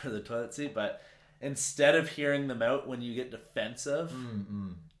relationship for the toilet seat. But instead of hearing them out when you get defensive,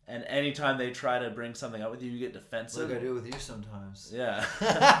 and anytime they try to bring something up with you, you get defensive. Like I do with you sometimes. Yeah.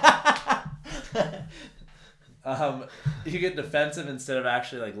 You get defensive instead of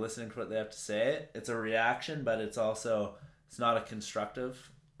actually listening to what they have to say. It's a reaction, but it's not a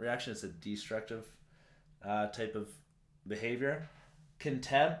constructive reaction. It's a destructive type of behavior.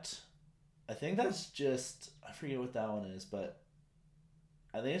 Contempt, I think that's just, I forget what that one is, but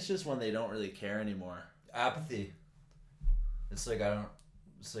I think it's just when they don't really care anymore. Apathy.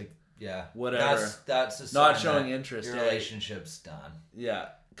 Whatever. That's a not showing interest. Your relationship's done. Yeah.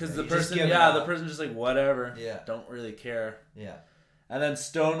 Because the person's just whatever. Yeah. Don't really care. Yeah. And then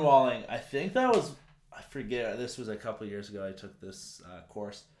stonewalling, I think that was, I forget, this was a couple years ago I took this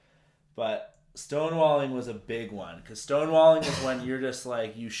course, but stonewalling was a big one. Because stonewalling is when you're just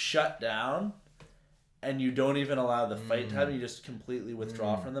you shut down and you don't even allow the fight to happen. You just completely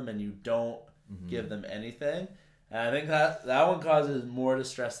withdraw from them and you don't give them anything. And I think that one causes more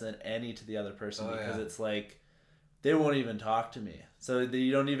distress than any to the other person because it's like they won't even talk to me. So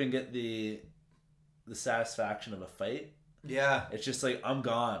you don't even get the satisfaction of a fight. Yeah. It's just like, I'm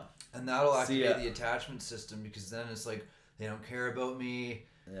gone. And that'll activate the attachment system because then it's like they don't care about me.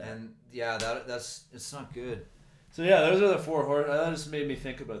 Yeah. And that's it's not good. So yeah, those are the 4 horrors. That just made me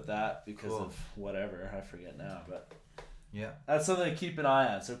think about that because of whatever. I forget now, but yeah, that's something to keep an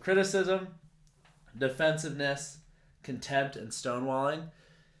eye on. So criticism, defensiveness, contempt, and stonewalling.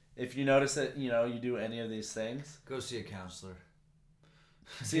 If you notice that, you do any of these things, go see a counselor.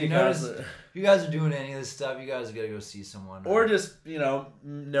 See a counselor. If you guys are doing any of this stuff, you guys got to go see someone. Or just,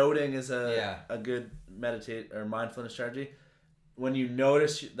 noting is a good meditate or mindfulness strategy. When you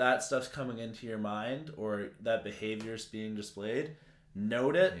notice that stuff's coming into your mind or that behavior's being displayed,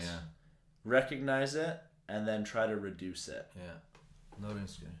 note it, recognize it, and then try to reduce it. Yeah.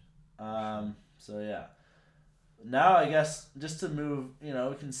 Noting's good. So yeah. Now I guess just to move, we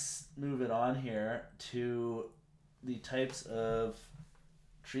can move it on here to the types of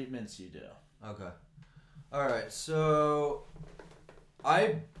treatments you do. Okay. All right. So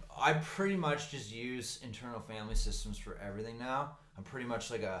I pretty much just use internal family systems for everything now. I'm pretty much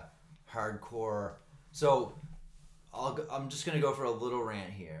like a hardcore. So I'm just going to go for a little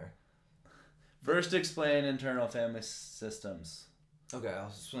rant here. First, explain internal family systems. Okay, I'll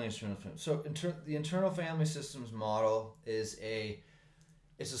explain internal family. So the internal family systems model is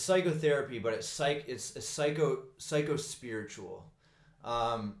it's a psychotherapy, but it's a psycho spiritual,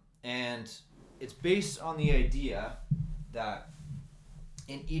 and it's based on the idea that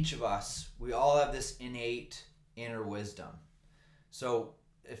in each of us we all have this innate inner wisdom. So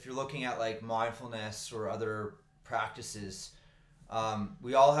if you're looking at like mindfulness or other practices,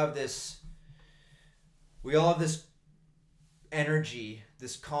 we all have this energy,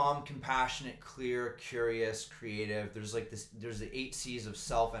 this calm, compassionate, clear, curious, creative. There's the 8 C's of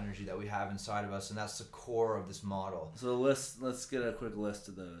self energy that we have inside of us, and that's the core of this model. So let's get a quick list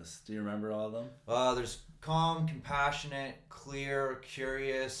of those. Do you remember all of them? There's calm, compassionate, clear,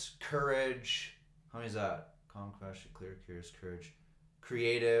 curious, courage. How many is that? Calm, compassionate, clear, curious, courage,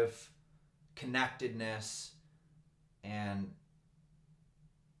 creative, connectedness, and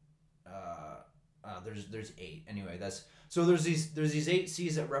there's 8. Anyway, so there's these 8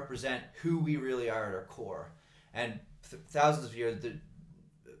 C's that represent who we really are at our core, and thousands of years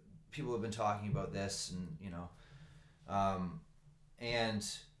people have been talking about this, and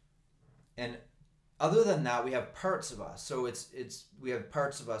and other than that, we have parts of us. So we have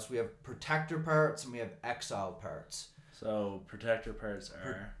parts of us. We have protector parts and we have exile parts. So protector parts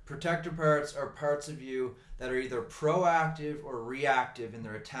are parts of you that are either proactive or reactive in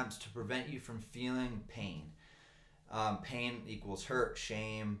their attempts to prevent you from feeling pain. Pain equals hurt,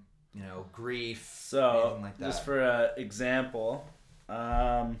 shame, grief, so anything like that. Just for an example,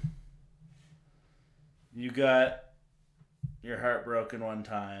 you got your heart broken one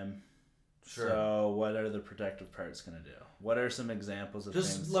time. Sure. So what are the protective parts going to do? What are some examples of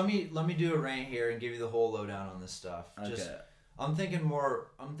things? Just let me do a rant here and give you the whole lowdown on this stuff. Okay. I'm thinking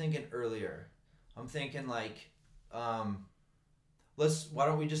earlier. I'm thinking like, why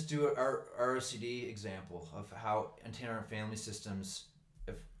don't we just do our ROCD example of how internal family systems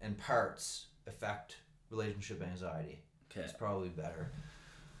and parts affect relationship anxiety. Okay. It's probably better.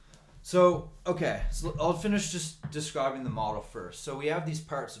 So I'll finish just describing the model first. So we have these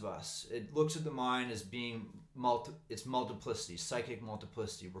parts of us. It looks at the mind as being it's multiplicity, psychic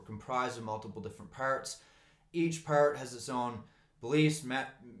multiplicity. We're comprised of multiple different parts. Each part has its own beliefs,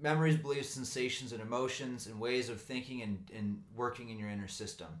 memories, beliefs, sensations, and emotions, and ways of thinking and working in your inner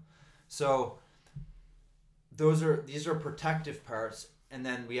system. So these are protective parts. And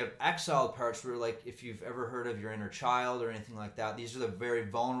then we have exiled parts where, like, if you've ever heard of your inner child or anything like that, these are the very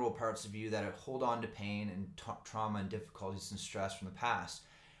vulnerable parts of you that hold on to pain and trauma and difficulties and stress from the past.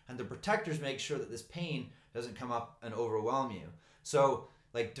 And the protectors make sure that this pain doesn't come up and overwhelm you. So,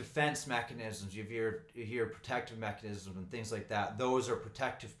 like, defense mechanisms, you hear protective mechanisms and things like that. Those are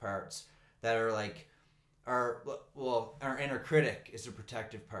protective parts that are like, our inner critic is a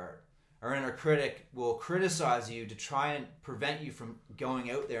protective part. Our inner critic will criticize you to try and prevent you from going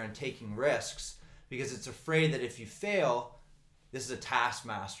out there and taking risks because it's afraid that if you fail, this is a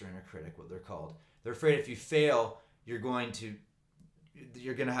taskmaster inner critic, what they're called. They're afraid if you fail, you're going to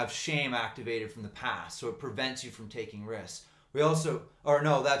have shame activated from the past, so it prevents you from taking risks. We also,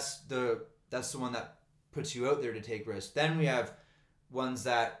 that's the one that puts you out there to take risks. Then we have ones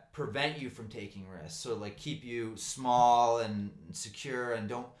that prevent you from taking risks, so like keep you small and secure and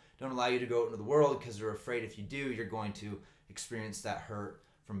don't allow you to go out into the world because they're afraid if you do, you're going to experience that hurt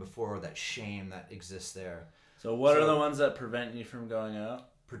from before, that shame that exists there. So what are the ones that prevent you from going out?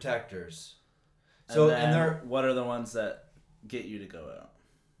 Protectors. What are the ones that get you to go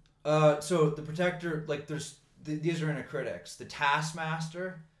out? So the protector, like these are inner critics. The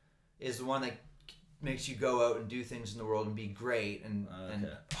taskmaster is the one that makes you go out and do things in the world and be great, and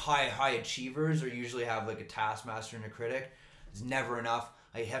high achievers usually have like a taskmaster and a critic. It's never enough.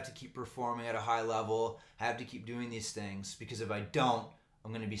 I have to keep performing at a high level. I have to keep doing these things because if I don't,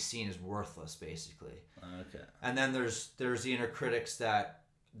 I'm going to be seen as worthless, basically. Okay. And then there's the inner critics that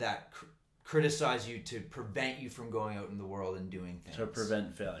criticize you to prevent you from going out in the world and doing things. To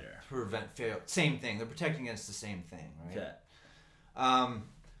prevent failure. Same thing. They're protecting against the same thing, right? Okay.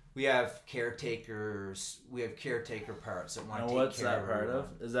 We have caretakers. We have caretaker parts that want to take what's care that of part everyone.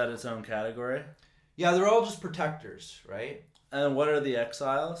 of? Is that its own category? Yeah, they're all just protectors, right? And what are the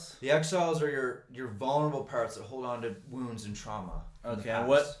exiles? The exiles are your vulnerable parts that hold on to wounds and trauma. Okay, and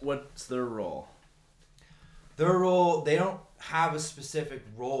what's their role? Their role, they don't have a specific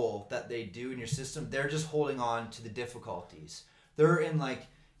role that they do in your system. They're just holding on to the difficulties. They're in like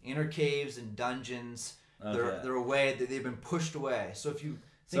inner caves and dungeons. Okay. They're away. They've been pushed away. So if you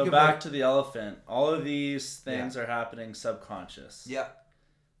think to the elephant, all of these things are happening subconscious. Yeah.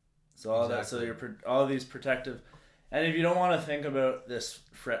 So all all of these protective, and if you don't want to think about this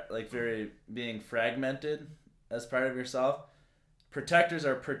being fragmented as part of yourself, protectors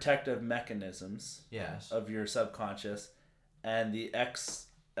are protective mechanisms. Yes. Of your subconscious, and the exiles.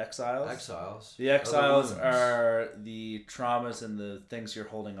 Exiles. The exiles are the traumas and the things you're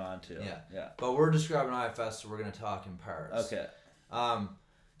holding on to. Yeah. Yeah. But we're describing IFS, so we're going to talk in parts. Okay.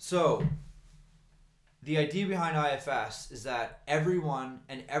 So the idea behind IFS is that everyone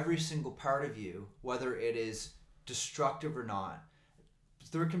and every single part of you, whether it is destructive or not,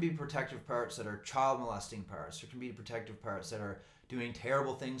 there can be protective parts that are child molesting parts. There can be protective parts that are doing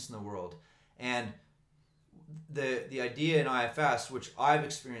terrible things in the world. And the idea in IFS, which I've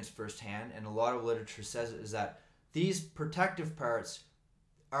experienced firsthand, and a lot of literature says it, is that these protective parts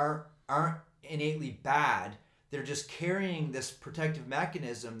aren't innately bad. They're just carrying this protective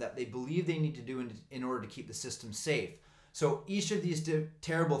mechanism that they believe they need to do in order to keep the system safe. So each of these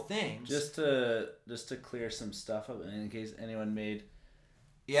terrible things... Just to clear some stuff up, in case anyone made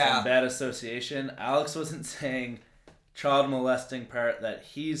some bad association, Alex wasn't saying child molesting part that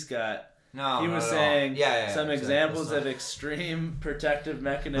he's got. No, he was saying some examples of extreme protective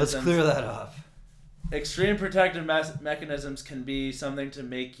mechanisms. Let's clear that up. Extreme protective mechanisms can be something to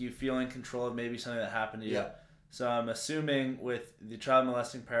make you feel in control of maybe something that happened to you. Yeah. So I'm assuming with the child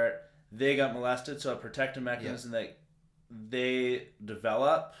molesting part, they got molested, so a protective mechanism that they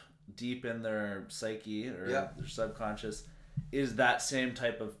develop deep in their psyche or their subconscious is that same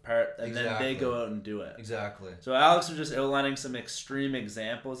type of part, and then they go out and do it. Exactly. So Alex was just outlining some extreme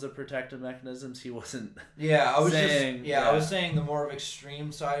examples of protective mechanisms. He wasn't I was saying the more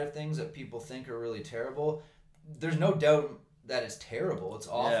extreme side of things that people think are really terrible. There's no doubt that it's terrible. It's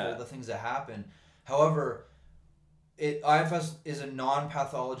awful, the things that happen. However, IFS is a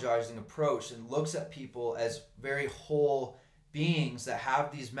non-pathologizing approach and looks at people as very whole beings that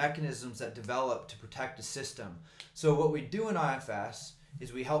have these mechanisms that develop to protect a system. So what we do in IFS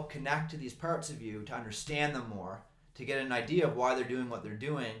is we help connect to these parts of you to understand them more, to get an idea of why they're doing what they're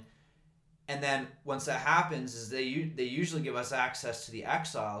doing. And then once that happens, is they usually give us access to the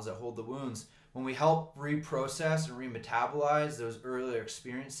exiles that hold the wounds. When we help reprocess and remetabolize those earlier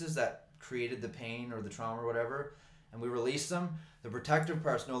experiences that created the pain or the trauma or whatever, and we release them, the protective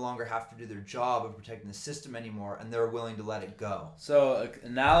parts no longer have to do their job of protecting the system anymore, and they're willing to let it go. So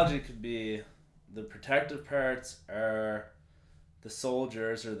an analogy could be the protective parts are the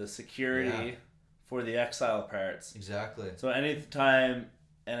soldiers or the security for the exile parts. Exactly. So anytime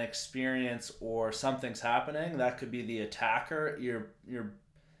an experience or something's happening, that could be the attacker. Your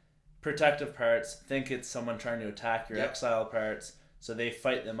protective parts think it's someone trying to attack your exile parts, so they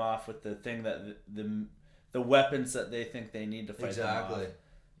fight them off with the thing that the weapons that they think they need to fight them off.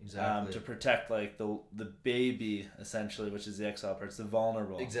 Exactly. To protect like the baby, essentially, which is the exile parts, the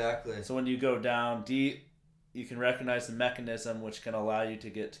vulnerable. Exactly. So when you go down deep, you can recognize the mechanism which can allow you to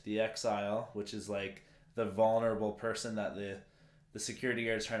get to the exile, which is like the vulnerable person that the security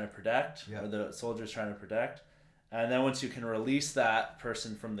guard is trying to protect, or the soldier is trying to protect. And then once you can release that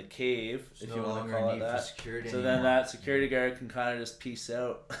person from the cave, if you want to call it that, so then that security guard can kind of just peace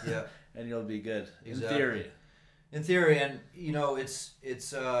out, and you'll be good. Exactly. In theory, and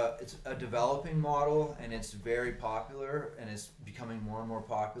it's a developing model, and it's very popular, and it's becoming more and more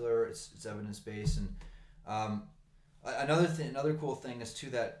popular. It's evidence based, and another cool thing is too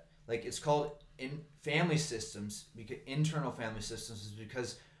that like it's called in family systems, because internal family systems is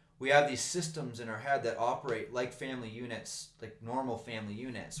because we have these systems in our head that operate like family units, like normal family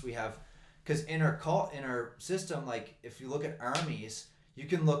units. We have, because in our system, like if you look at armies, you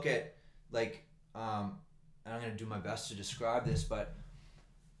can look at like, and I'm going to do my best to describe this, but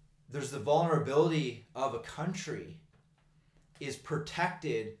there's the vulnerability of a country is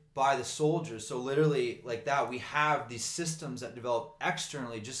protected by the soldiers. So literally like that, we have these systems that develop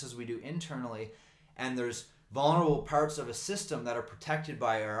externally just as we do internally, and there's vulnerable parts of a system that are protected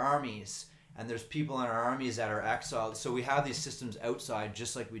by our armies, and there's people in our armies that are exiled. So we have these systems outside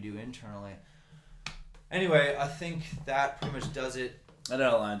just like we do internally. Anyway, I think that pretty much does it. That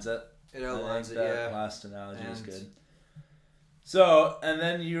outlines it. It outlines it, that last analogy is good. So, and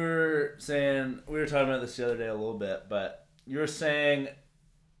then you were saying, we were talking about this the other day a little bit, but you were saying,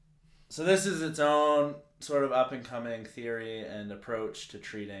 so this is its own sort of up-and-coming theory and approach to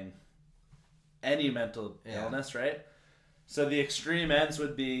treating any mental illness, right? So the extreme ends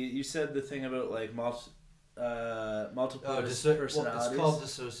would be, you said the thing about like multiple personalities. Well, it's called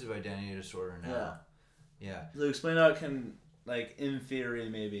dissociative identity disorder now. Yeah. So explain how it can, like, in theory,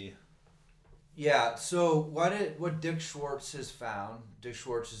 maybe. Yeah. So what Dick Schwartz has found. Dick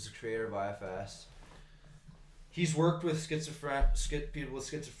Schwartz is the creator of IFS. He's worked with people with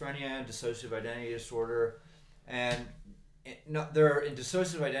schizophrenia and dissociative identity disorder, and they're in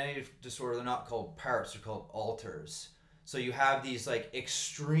dissociative identity disorder. They're not called parts; they're called alters. So you have these like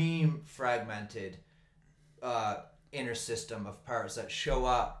extreme fragmented inner system of parts that show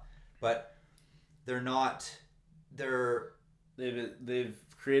up, but they're not. They've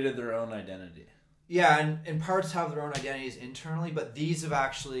created their own identity. Yeah, and parts have their own identities internally, but these have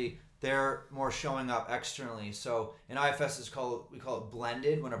actually. They're more showing up externally. So in IFS, we call it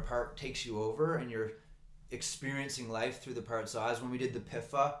blended, when a part takes you over and you're experiencing life through the part's eyes. When we did the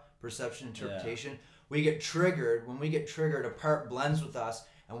PIFA, perception interpretation, we get triggered. When we get triggered, a part blends with us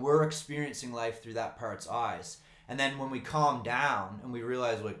and we're experiencing life through that part's eyes. And then when we calm down and we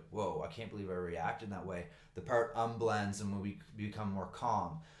realize like, whoa, I can't believe I reacted that way, the part unblends and we become more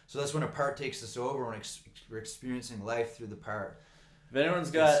calm. So that's when a part takes us over when we're experiencing life through the part. If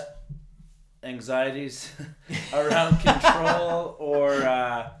anyone's got anxieties around control or,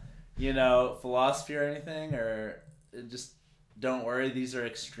 philosophy or anything, or just don't worry, these are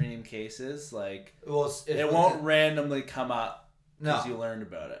extreme cases. Like, it won't randomly come up because you learned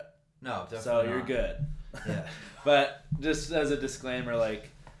about it. No, definitely So you're good. Yeah. But just as a disclaimer, like,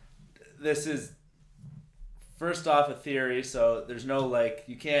 this is first off a theory, so there's no, like,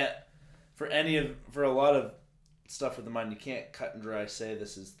 you can't, for a lot of stuff with the mind, you can't cut and dry say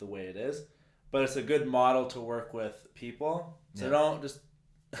this is the way it is, but it's a good model to work with people. So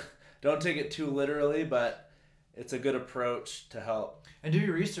don't take it too literally, but it's a good approach to help. And do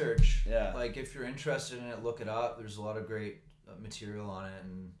your research. Yeah. Like if you're interested in it, look it up. There's a lot of great material on it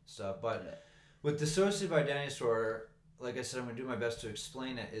and stuff. But with dissociative identity disorder, like I said, I'm going to do my best to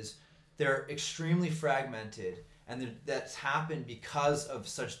explain it, is they're extremely fragmented, and that's happened because of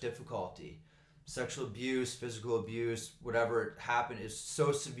such difficulty. Sexual abuse, physical abuse, whatever happened is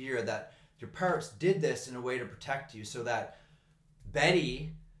so severe that your parents did this in a way to protect you, so that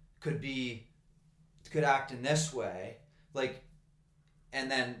Betty could act in this way, like, and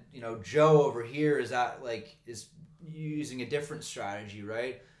then Joe over here is using a different strategy,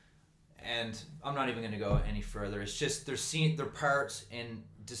 right? And I'm not even going to go any further. It's just their parts in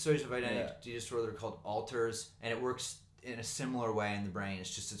dissociative identity disorder. They're called alters, and it works in a similar way in the brain.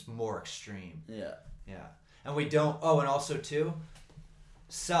 It's more extreme. Yeah. And we don't. Oh, and also too,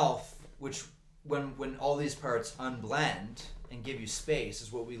 self, which when all these parts unblend and give you space,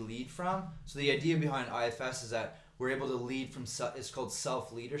 is what we lead from. So the idea behind IFS is that we're able to lead from. It's called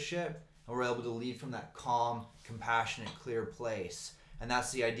self-leadership, and we're able to lead from that calm, compassionate, clear place. And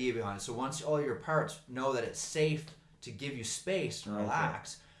that's the idea behind it. So once all your parts know that it's safe to give you space to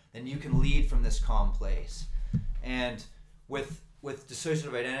relax, then you can lead from this calm place. And with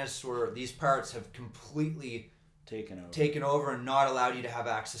dissociative identity disorder, these parts have completely taken over and not allowed you to have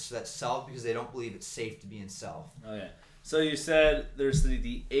access to that self because they don't believe it's safe to be in self. Okay. So you said there's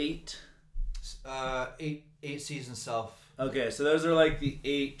the 8 C's in self. Okay, so those are like the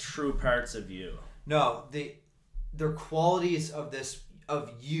 8 true parts of you. No, they're qualities of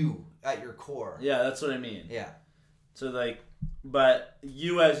you at your core. Yeah, that's what I mean. Yeah. So like, but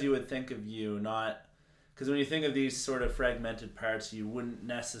you as you would think of you, not, because when you think of these sort of fragmented parts, you wouldn't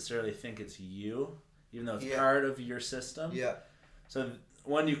necessarily think it's you, even though it's part of your system. Yeah. So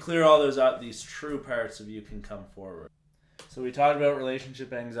when you clear all those out, these true parts of you can come forward. So we talked about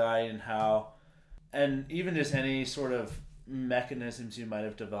relationship anxiety and how, and even just any sort of mechanisms you might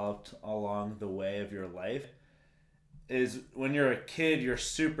have developed along the way of your life. is when you're a kid, you're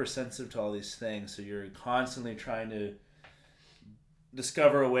super sensitive to all these things. So you're constantly trying to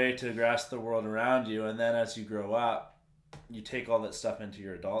discover a way to grasp the world around you. And then as you grow up, you take all that stuff into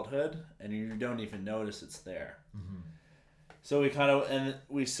your adulthood and you don't even notice it's there. Mm-hmm. So we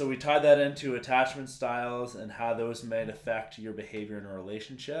tied that into attachment styles and how those might affect your behavior in a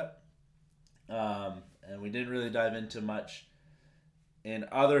relationship. And we didn't really dive into much in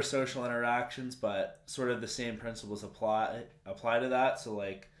other social interactions, but sort of the same principles apply to that. So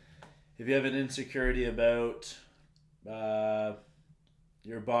like if you have an insecurity about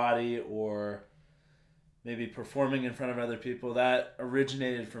your body or maybe performing in front of other people, that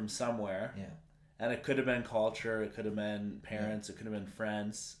originated from somewhere. Yeah. And it could have been culture, it could have been parents, it could have been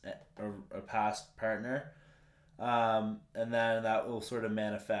friends or a past partner. And then that will sort of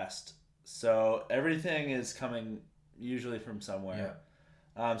manifest. So everything is coming usually from somewhere.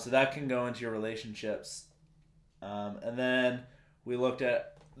 Yeah. So that can go into your relationships. And then we looked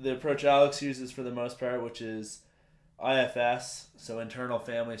at the approach Alex uses for the most part, which is IFS, so internal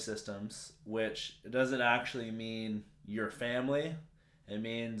family systems, which doesn't actually mean your family. It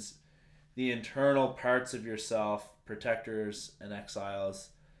means the internal parts of yourself, protectors and exiles,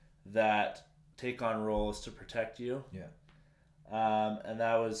 that take on roles to protect you. Yeah. And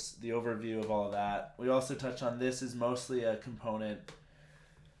that was the overview of all of that. We also touched on this is mostly a component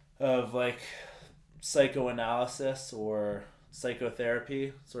of like psychoanalysis or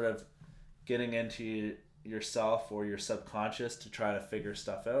psychotherapy, sort of getting into yourself or your subconscious to try to figure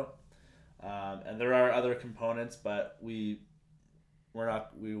stuff out. And there are other components, but we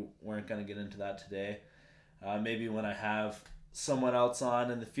weren't going to get into that today. Maybe when I have someone else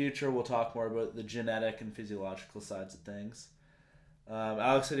on in the future, we'll talk more about the genetic and physiological sides of things.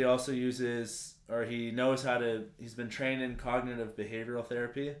 Alex said he also uses, or he knows how to, he's been trained in cognitive behavioral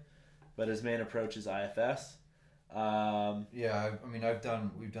therapy, but his main approach is IFS. We've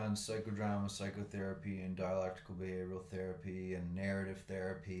done psychodrama, psychotherapy, and dialectical behavioral therapy, and narrative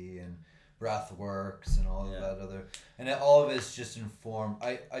therapy, and breath works, and all of that other, and all of it's just informed.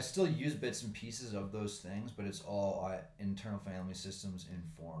 I still use bits and pieces of those things, but it's all internal family systems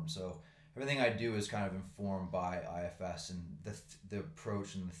informed. So everything I do is kind of informed by IFS and the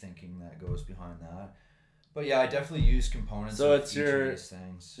approach and the thinking that goes behind that. But yeah, I definitely use components of each of these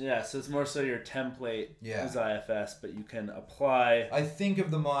things. Yeah, so it's more so your template is IFS, but you can apply... I think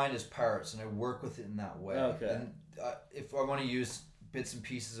of the mind as parts, and I work with it in that way. Okay. And if I want to use bits and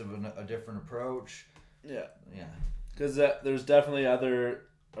pieces of a different approach... Yeah. Yeah. Because there's definitely other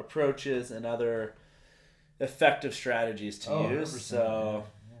approaches and other effective strategies to use. So,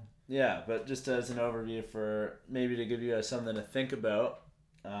 yeah, but just as an overview for maybe to give you guys something to think about...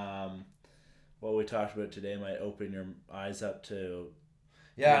 what we talked about today might open your eyes up to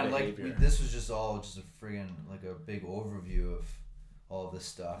and this was just a friggin' like a big overview of all of this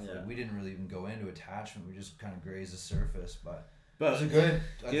stuff. Yeah. Like, we didn't really even go into attachment. We just kind of grazed the surface, but it's a good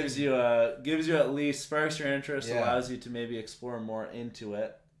gives you at least sparks your interest, allows you to maybe explore more into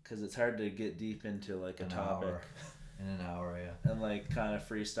it, because it's hard to get deep into like a topic in an hour, and like kind of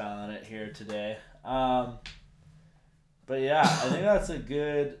freestyling it here today. But yeah, I think that's a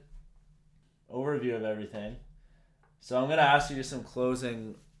good overview of everything. So I'm going to ask you just some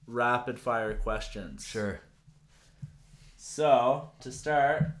closing rapid fire questions. Sure. So to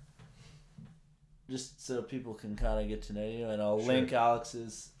start, just so people can kind of get to know you, and I'll link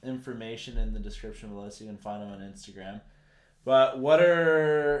Alex's information in the description below so you can find him on Instagram. But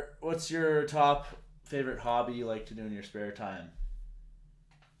what's your top favorite hobby you like to do in your spare time?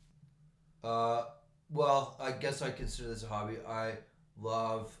 Well, I guess I consider this a hobby. I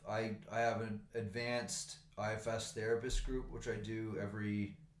have an advanced IFS therapist group, which I do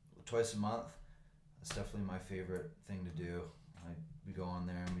twice a month. That's definitely my favorite thing to do. We go on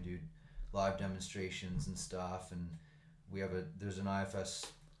there and we do live demonstrations and stuff, and there's an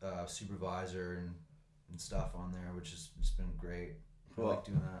IFS supervisor and stuff on there, which has been great. Cool. I like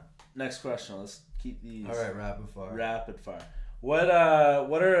doing that. Next question. Let's keep these. All right, rapid fire. What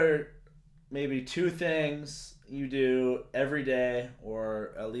are maybe two things you do every day,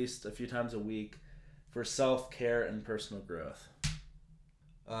 or at least a few times a week, for self-care and personal growth?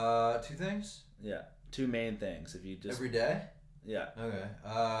 Two things? Yeah. Two main things. If you just... Every day? Yeah.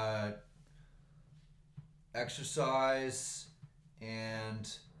 Okay. Exercise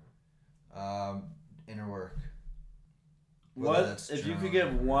and inner work. If you could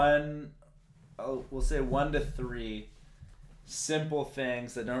give we'll say 1 to 3 simple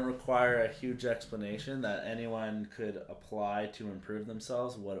things that don't require a huge explanation that anyone could apply to improve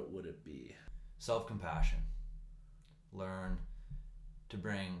themselves, what would it be? Self-compassion. Learn to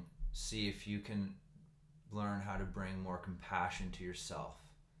see if you can learn how to bring more compassion to yourself.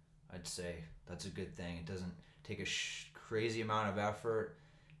 I'd say that's a good thing. It doesn't take a crazy amount of effort,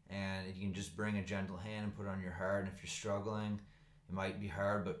 and you can just bring a gentle hand and put it on your heart. And if you're struggling, it might be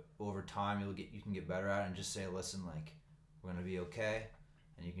hard, but over time you can get better at it, and just say, listen, like, we're gonna be okay,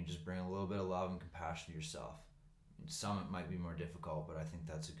 and you can just bring a little bit of love and compassion to yourself. Some it might be more difficult, but I think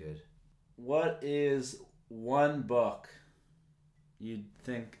that's a good. What is one book you'd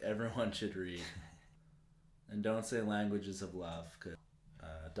think everyone should read? And don't say Languages of Love, because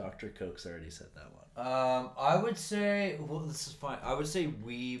Dr. Coke's already said that one. I would say, well, this is fine. I would say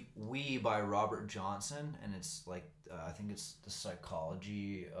We by Robert Johnson, and it's like, I think it's the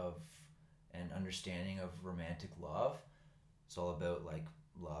psychology of and understanding of romantic love. It's all about like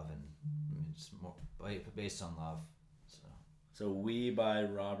love, and it's more based on love. So We by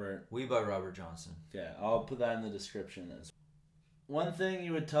Robert Johnson. Yeah, I'll put that in the description as well. One thing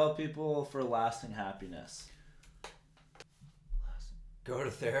you would tell people for lasting happiness. Go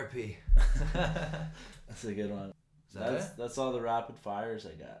to therapy. That's a good one. That's all the rapid fires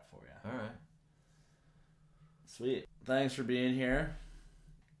I got for you. All right. Sweet. Thanks for being here.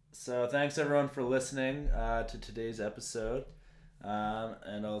 So thanks everyone for listening to today's episode.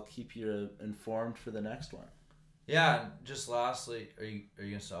 And I'll keep you informed for the next one. Yeah, and just lastly, are you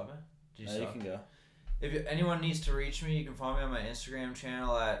gonna stop it? You can go. If anyone needs to reach me, you can find me on my Instagram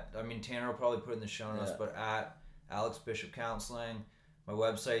channel Tanner will probably put it in the show notes, but at Alex Bishop Counseling. My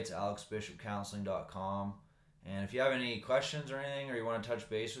website's alexbishopcounseling.com. And if you have any questions or anything, or you want to touch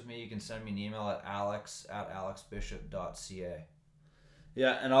base with me, you can send me an email at alex@alexbishop.ca.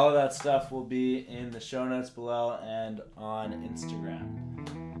 Yeah, and all of that stuff will be in the show notes below and on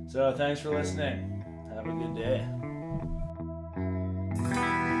Instagram. So thanks for listening. Have a good day.